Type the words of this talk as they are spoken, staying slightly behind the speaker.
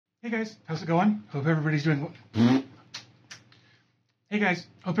Hey guys, how's it going? Hope everybody's doing Hey guys,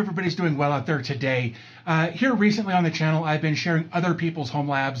 hope everybody's doing well out there today. Here recently on the channel, I've been sharing other people's home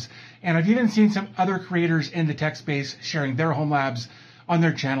labs, and I've even seen some other creators in the tech space sharing their home labs on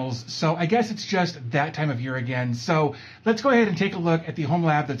their channels. So I guess it's just that time of year again. So let's go ahead and take a look at the home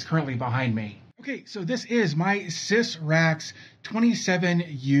lab that's currently behind me. Okay, so this is my Sysrax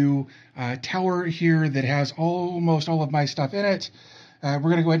 27U tower here that has almost all of my stuff in it. We're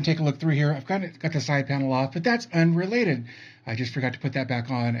going to go ahead and take a look through here. I've got the side panel off, but that's unrelated. I just forgot to put that back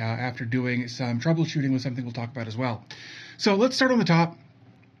on after doing some troubleshooting with something we'll talk about as well. So let's start on the top.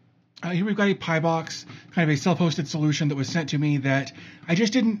 Here we've got a Pi box, kind of a self-hosted solution that was sent to me that I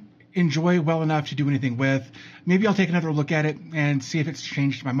just didn't enjoy well enough to do anything with. Maybe I'll take another look at it and see if it's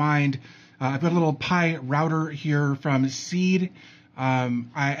changed my mind. I've got a little Pi router here from Seed.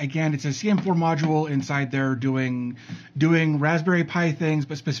 Again, it's a CM4 module inside there doing Raspberry Pi things,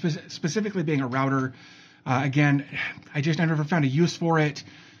 but specifically being a router. Again, I never found a use for it.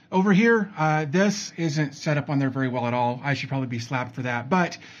 Over here, this isn't set up on there very well at all. I should probably be slapped for that.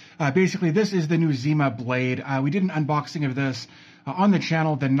 But basically, this is the new Zima blade. We did an unboxing of this on the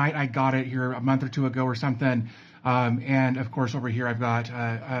channel the night I got it here a month or two ago or something. And of course, over here, I've got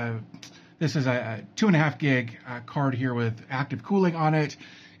this is a 2.5 gig card here with active cooling on it,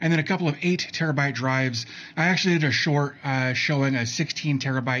 and then a couple of 8 terabyte drives. I actually did a short showing a 16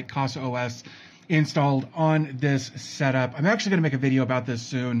 terabyte Casa OS installed on this setup. I'm actually going to make a video about this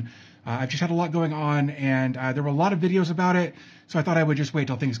soon. I've just had a lot going on, and there were a lot of videos about it, so I thought I would just wait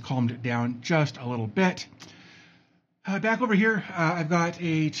till things calmed down just a little bit. Back over here, I've got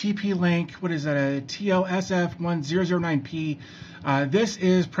a TP-Link, what is that, a TLSF1009P. This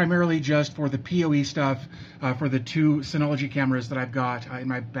is primarily just for the PoE stuff for the 2 Synology cameras that I've got in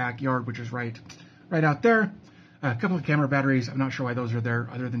my backyard, which is right out there. A couple of camera batteries. I'm not sure why those are there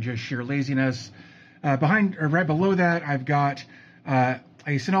other than just sheer laziness. Right below that, I've got a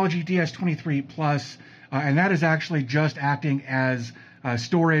Synology DS23 Plus, and that is actually just acting as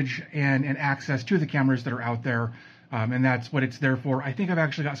storage and access to the cameras that are out there. And that's what it's there for. I think I've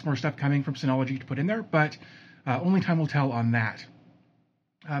actually got some more stuff coming from Synology to put in there, but only time will tell on that.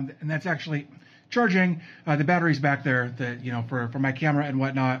 And that's actually charging the batteries back there that, for my camera and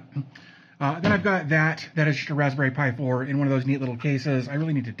whatnot. Then I've got that is just a Raspberry Pi 4 in one of those neat little cases. I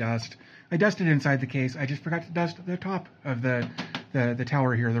really need to dust. I dusted inside the case. I just forgot to dust the top of the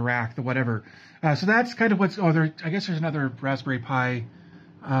tower here, the rack, the whatever. So that's kind of what's, I guess there's another Raspberry Pi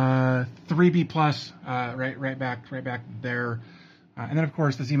 3B Plus right back there. And then, of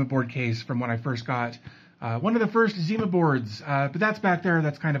course, the Zima board case from when I first got one of the first Zima boards. But that's back there.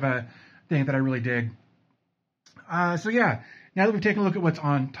 That's kind of a thing that I really dig. So, yeah, now that we've taken a look at what's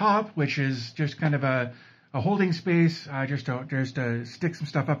on top, which is just kind of a holding space, just to stick some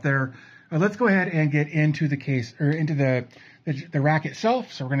stuff up there, let's go ahead and get into the case, or into the rack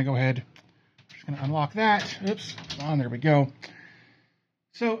itself. So we're going to go ahead, just going to unlock that. Oops, there we go.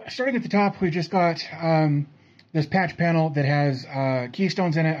 So starting at the top, we've just got this patch panel that has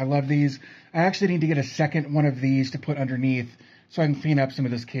keystones in it. I love these. I actually need to get a second one of these to put underneath so I can clean up some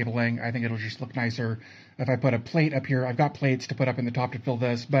of this cabling. I think it'll just look nicer if I put a plate up here. I've got plates to put up in the top to fill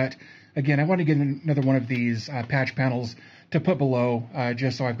this, but again, I want to get another one of these patch panels to put below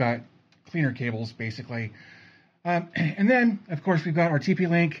just so I've got cleaner cables, basically. And then, of course, we've got our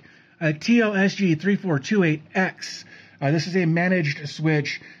TP-Link TLSG3428X. This is a managed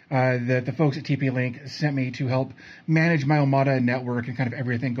switch that the folks at TP-Link sent me to help manage my Omada network and kind of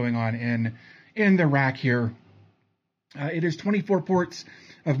everything going on in the rack here. It is 24 ports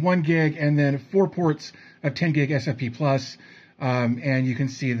of 1 gig and then 4 ports of 10 gig SFP plus. And you can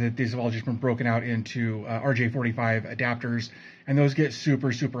see that these have all just been broken out into RJ45 adapters, and those get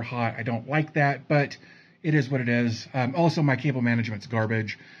super, super hot. I don't like that, but it is what it is. Also, my cable management's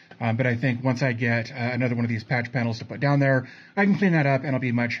garbage. But I think once I get another one of these patch panels to put down there, I can clean that up and I'll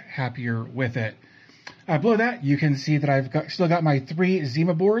be much happier with it. Below that, you can see that I've still got my 3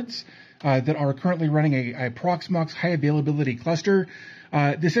 Zima boards that are currently running a Proxmox high availability cluster.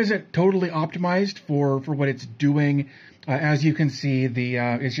 This isn't totally optimized for what it's doing. As you can see,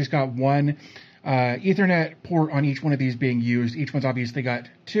 it's just got one Ethernet port on each one of these being used. Each one's obviously got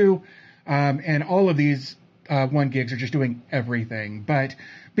 2, and all of these 1 gigs are just doing everything. But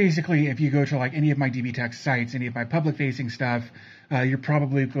basically, if you go to like any of my DB Tech sites, any of my public facing stuff, you're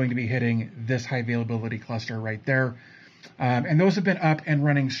probably going to be hitting this high availability cluster right there. And those have been up and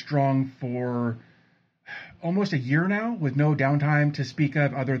running strong for almost a year now with no downtime to speak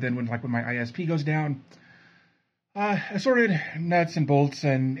of, other than when my ISP goes down. Assorted nuts and bolts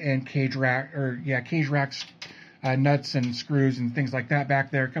and cage racks nuts and screws and things like that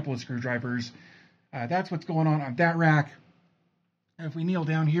back there, a couple of screwdrivers. That's what's going on that rack. And if we kneel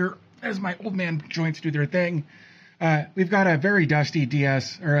down here, as my old man joints do their thing, we've got a very dusty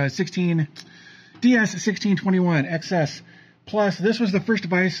DS1621 XS Plus. This was the first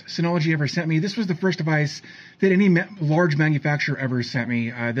device Synology ever sent me. This was the first device that any large manufacturer ever sent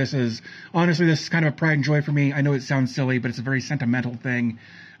me. This is kind of a pride and joy for me. I know it sounds silly, but it's a very sentimental thing.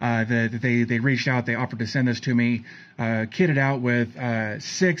 They reached out, they offered to send this to me, kitted out with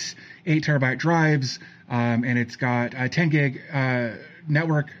 6 8-terabyte drives, and it's got a 10 gig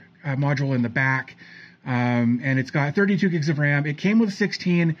network module in the back, and it's got 32 gigs of RAM. It came with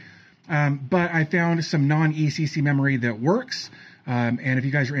 16, but I found some non-ECC memory that works, and if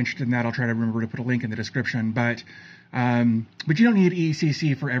you guys are interested in that, I'll try to remember to put a link in the description. But you don't need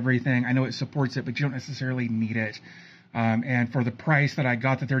ECC for everything. I know it supports it, but you don't necessarily need it. And for the price that I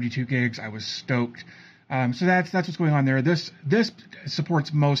got the 32 gigs, I was stoked. So that's what's going on there. This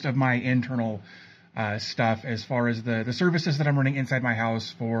supports most of my internal stuff as far as the services that I'm running inside my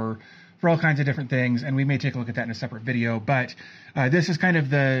house for all kinds of different things, and we may take a look at that in a separate video. But this is kind of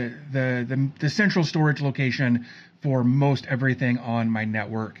the central storage location for most everything on my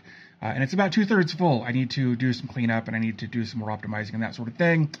network, and it's about 2/3 full. I need to do some cleanup, and I need to do some more optimizing and that sort of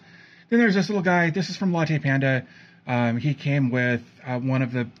thing. Then there's this little guy. This is from Latte Panda. He came with one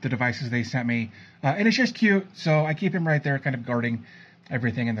of the devices they sent me, and it's just cute, so I keep him right there, kind of guarding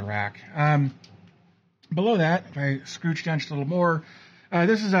everything in the rack. Below that, if I scooch down just a little more,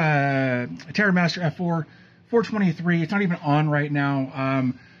 this is a TerraMaster F4 423. It's not even on right now.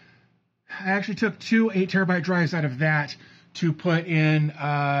 I actually took 2 8-terabyte drives out of that to put in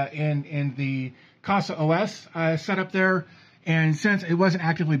the Casa OS setup there, and since it wasn't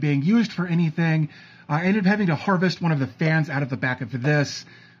actively being used for anything, I ended up having to harvest one of the fans out of the back of this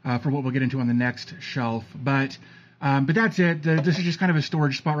for what we'll get into on the next shelf. But that's it. This is just kind of a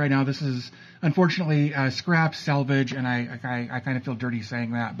storage spot right now. This is unfortunately scrap salvage, and I kind of feel dirty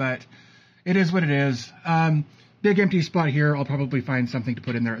saying that, but it is what it is. Big empty spot here. I'll probably find something to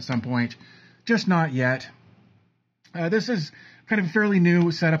put in there at some point, just not yet. This is kind of a fairly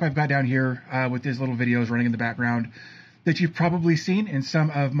new setup I've got down here with these little videos running in the background that you've probably seen in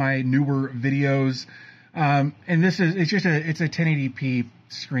some of my newer videos. And it's a 1080p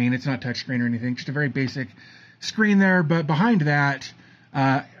screen. It's not touchscreen or anything, just a very basic screen there. But behind that,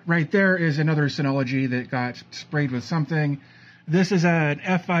 right there is another Synology that got sprayed with something. This is an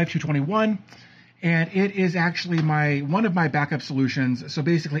F5 221, and it is actually one of my backup solutions. So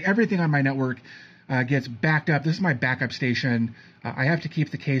basically everything on my network gets backed up. This is my backup station. I have to keep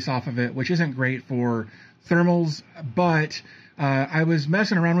the case off of it, which isn't great for thermals, but I was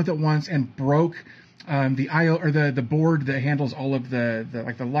messing around with it once and broke the IO, or the board that handles all of the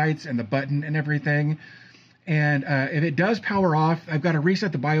lights and the button and everything. And if it does power off, I've got to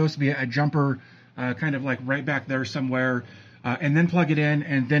reset the BIOS via a jumper, kind of like right back there somewhere, and then plug it in,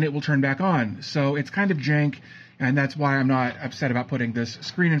 and then it will turn back on. So it's kind of jank, and that's why I'm not upset about putting this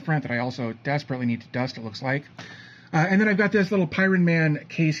screen in front that I also desperately need to dust, it looks like. And then I've got this little Pyron Man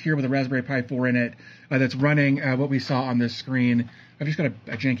case here with a Raspberry Pi 4 in it that's running what we saw on this screen. I've just got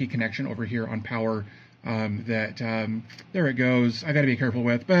a janky connection over here on power there it goes. I got to be careful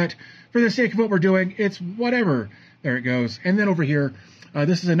with, but for the sake of what we're doing, it's whatever. There it goes. And then over here,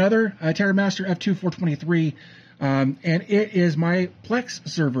 this is another TerraMaster F2 423, and it is my Plex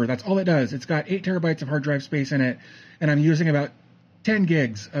server. That's all it does. It's got 8 terabytes of hard drive space in it, and I'm using about 10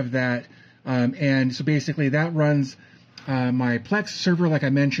 gigs of that. And so basically that runs my Plex server, like I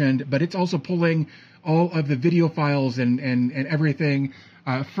mentioned, but it's also pulling all of the video files and everything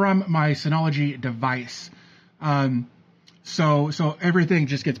from my Synology device. So everything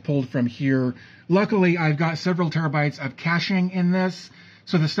just gets pulled from here. Luckily, I've got several terabytes of caching in this,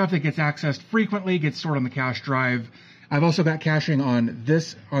 so the stuff that gets accessed frequently gets stored on the cache drive. I've also got caching on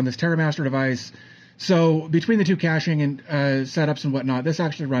this TerraMaster device. So between the two caching and setups and whatnot, this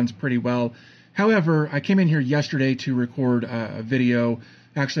actually runs pretty well. However, I came in here yesterday to record a video,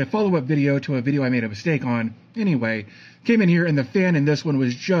 actually a follow-up video to a video I made a mistake on. Anyway, came in here and the fan in this one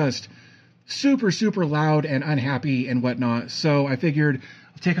was just super, super loud and unhappy and whatnot. So I figured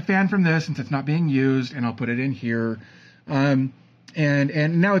I'll take a fan from this since it's not being used and I'll put it in here. And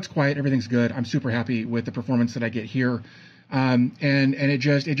now it's quiet. Everything's good. I'm super happy with the performance that I get here. And it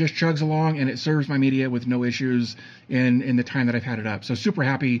just chugs along and it serves my media with no issues in the time that I've had it up. So super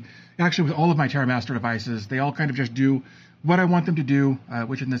happy actually with all of my TerraMaster devices. They all kind of just do what I want them to do,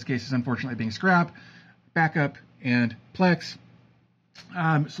 which in this case is unfortunately being scrap, backup, and Plex.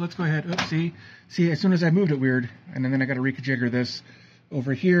 So let's go ahead. Oops, see, as soon as I moved it weird, and then I got to reconfigure this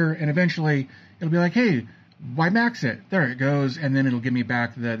over here, and eventually it'll be like, hey, why max it? There it goes, and then it'll give me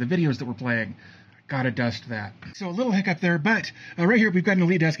back the videos that we're playing. Gotta dust that. So a little hiccup there, but right here we've got an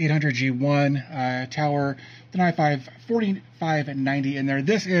Elite Desk 800G1 tower, the i5 4590 in there.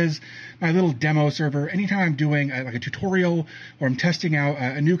 This is my little demo server. Anytime I'm doing like a tutorial or I'm testing out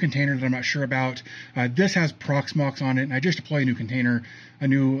a new container that I'm not sure about, this has Proxmox on it, and I just deploy a new container, a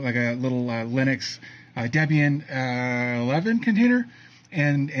little Linux Debian 11 container,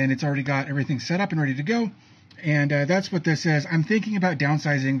 and it's already got everything set up and ready to go. And that's what this is. I'm thinking about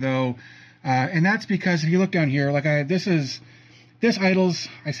downsizing though. And that's because if you look down here, this idles,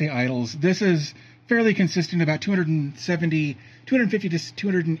 this is fairly consistent, about 250 to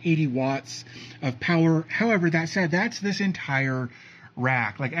 280 watts of power. However, that said, that's this entire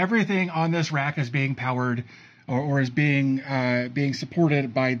rack. Like everything on this rack is being powered or is being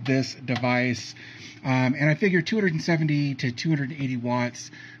supported by this device. And I figure 270 to 280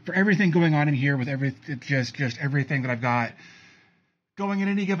 watts for everything going on in here with just everything that I've got going at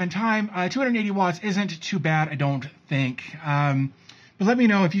any given time. 280 watts isn't too bad, I don't think. But let me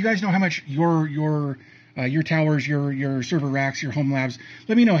know if you guys know how much your towers, your server racks, your Homelabs.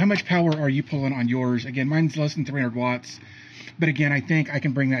 Let me know how much power are you pulling on yours. Again, mine's less than 300 watts. But again, I think I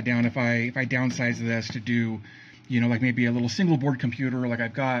can bring that down if I downsize this to do, like maybe a little single board computer. Like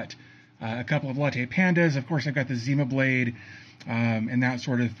I've got a couple of Latte Pandas. Of course, I've got the Zima Blade and that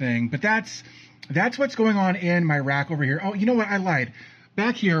sort of thing. But that's what's going on in my rack over here. Oh, you know what? I lied.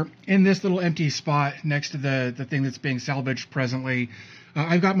 Back here in this little empty spot next to the thing that's being salvaged presently,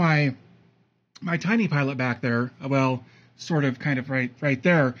 I've got my tiny pilot back there. Well, sort of kind of right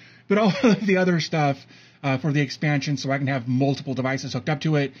there. But all of the other stuff for the expansion, so I can have multiple devices hooked up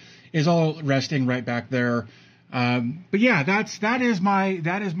to it, is all resting right back there. But yeah, that is my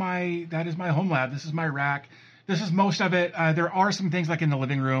Homelab. This is my rack. This is most of it. There are some things like in the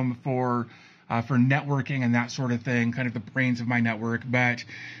living room for networking and that sort of thing, kind of the brains of my network. But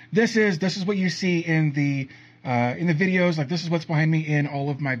this is what you see in the videos. Like this is what's behind me in all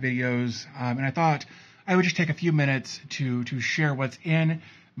of my videos. And I thought I would just take a few minutes to share what's in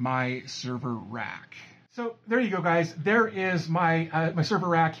my server rack. So there you go, guys. There is my server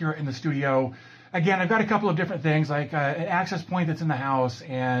rack here in the studio. Again, I've got a couple of different things, like an access point that's in the house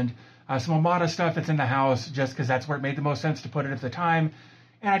and some Amada stuff that's in the house, just because that's where it made the most sense to put it at the time.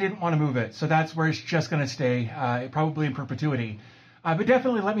 And I didn't want to move it. So that's where it's just going to stay, probably in perpetuity. But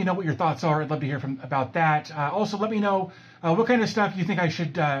definitely let me know what your thoughts are. I'd love to hear about that. Also, let me know what kind of stuff you think I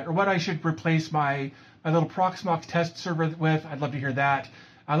should, or what I should replace my little Proxmox test server with. I'd love to hear that.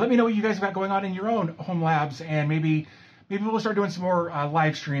 Let me know what you guys have got going on in your own Homelabs, and maybe we'll start doing some more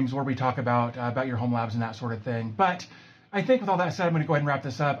live streams where we talk about your Homelabs and that sort of thing. But I think with all that said, I'm going to go ahead and wrap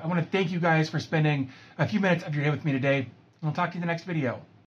this up. I want to thank you guys for spending a few minutes of your day with me today. And I'll talk to you in the next video.